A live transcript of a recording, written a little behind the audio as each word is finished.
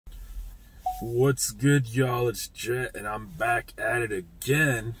What's good, y'all? It's Jet, and I'm back at it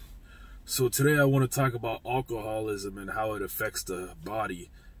again. So today I want to talk about alcoholism and how it affects the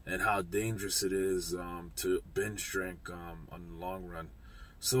body and how dangerous it is to binge drink on the long run.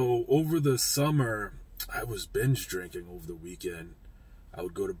 So over the summer, I was binge drinking over the weekend. I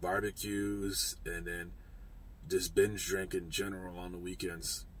would go to barbecues and then just binge drink in general on the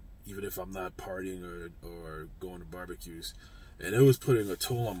weekends, even if I'm not partying or going to barbecues. And it was putting a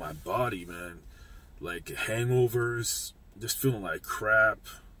toll on my body, man. Like hangovers, just feeling like crap.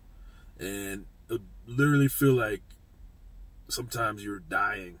 And it literally feel like sometimes you're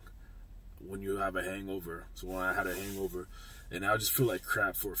dying when you have a hangover. So when I had a hangover, and I just feel like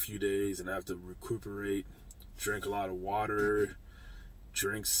crap for a few days and I have to recuperate, drink a lot of water,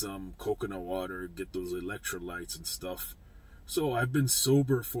 drink some coconut water, get those electrolytes and stuff. So I've been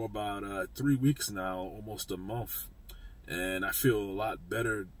sober for about 3 weeks now, almost a month. And I feel a lot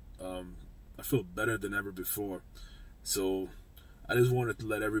better. I feel better than ever before. So I just wanted to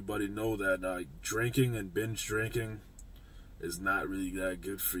let everybody know that drinking and binge drinking is not really that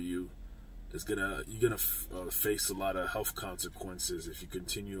good for you. You're gonna face a lot of health consequences if you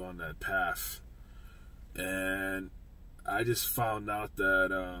continue on that path. And I just found out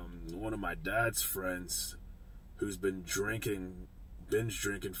that one of my dad's friends, who's been binge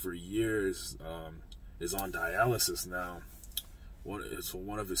drinking for years, is on dialysis now. So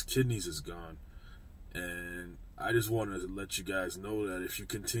one of his kidneys is gone. And I just want to let you guys know that if you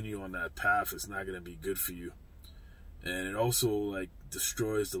continue on that path, it's not going to be good for you. And it also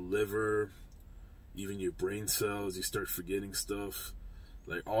destroys the liver, even your brain cells. You start forgetting stuff.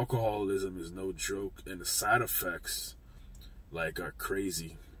 Like, alcoholism is no joke, and the side effects are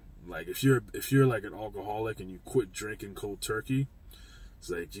crazy. Like, if you're like an alcoholic and you quit drinking cold turkey, it's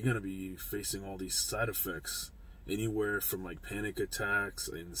like you're gonna be facing all these side effects, anywhere from panic attacks,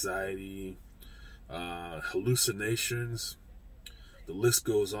 anxiety, hallucinations. The list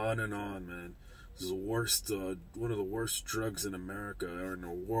goes on and on, man. This is the worst, one of the worst drugs in America or in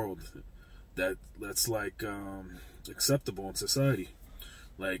the world that's acceptable in society.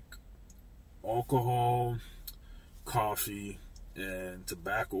 Like alcohol, coffee, and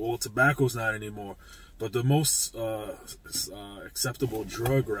tobacco. Well, tobacco's not anymore, but the most acceptable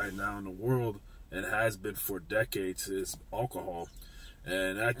drug right now in the world, and has been for decades, is alcohol.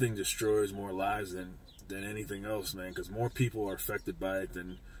 And that thing destroys more lives than anything else, man, because more people are affected by it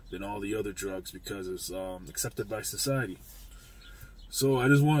than all the other drugs, because it's accepted by society. So I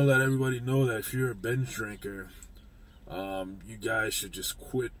just want to let everybody know that if you're a binge drinker, you guys should just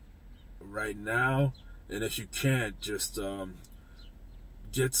quit right now. And if you can't, just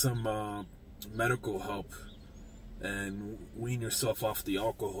get some medical help and wean yourself off the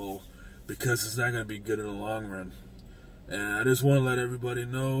alcohol, because it's not going to be good in the long run. And I just want to let everybody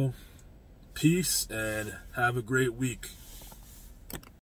know, peace and have a great week.